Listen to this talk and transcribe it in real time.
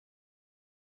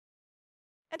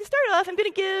And to start off, I'm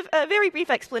going to give a very brief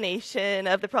explanation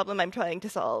of the problem I'm trying to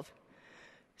solve.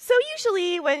 So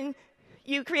usually when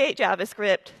you create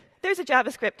JavaScript, there's a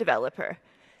JavaScript developer.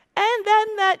 And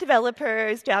then that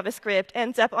developer's JavaScript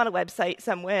ends up on a website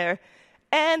somewhere.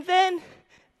 And then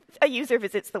a user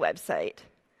visits the website.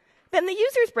 Then the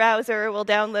user's browser will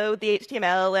download the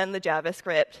HTML and the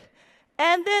JavaScript.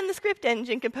 And then the script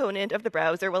engine component of the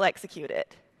browser will execute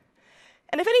it.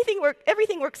 And if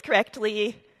everything works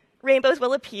correctly, rainbows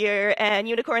will appear, and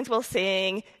unicorns will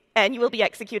sing, and you will be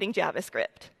executing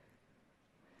JavaScript.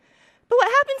 But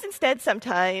what happens instead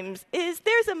sometimes is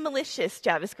there's a malicious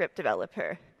JavaScript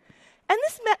developer. And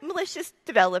this malicious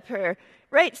developer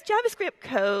writes JavaScript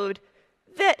code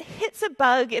that hits a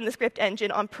bug in the script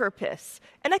engine on purpose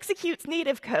and executes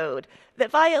native code that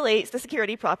violates the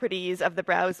security properties of the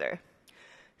browser.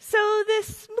 So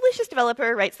this malicious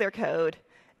developer writes their code,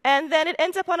 and then it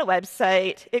ends up on a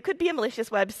website. It could be a malicious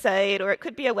website, or it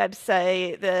could be a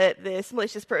website that this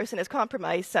malicious person has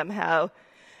compromised somehow.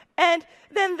 And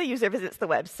then the user visits the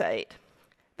website.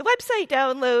 The website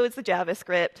downloads the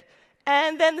JavaScript,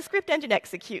 and then the script engine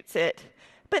executes it.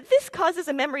 But this causes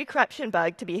a memory corruption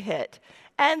bug to be hit.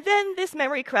 And then this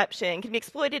memory corruption can be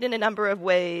exploited in a number of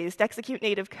ways to execute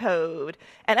native code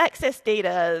and access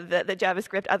data that the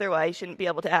JavaScript otherwise shouldn't be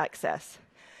able to access.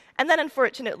 And then,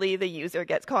 unfortunately, the user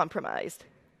gets compromised.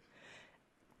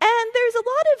 And there's a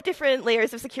lot of different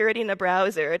layers of security in a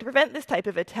browser to prevent this type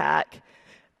of attack.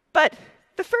 But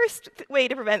the first way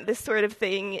to prevent this sort of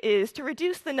thing is to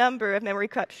reduce the number of memory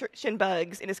corruption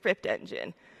bugs in a script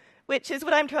engine, which is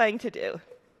what I'm trying to do.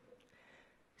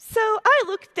 So I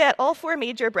looked at all 4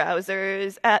 major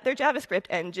browsers, at their JavaScript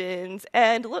engines,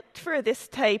 and looked for this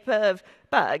type of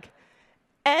bug.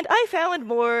 And I found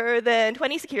more than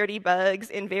 20 security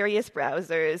bugs in various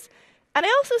browsers. And I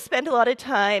also spent a lot of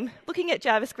time looking at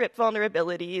JavaScript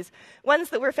vulnerabilities, ones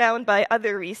that were found by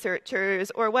other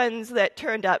researchers or ones that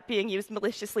turned up being used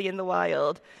maliciously in the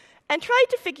wild, and tried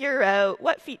to figure out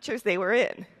what features they were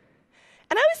in.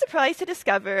 And I was surprised to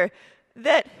discover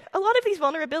that a lot of these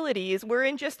vulnerabilities were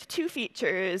in just 2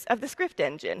 features of the script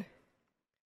engine.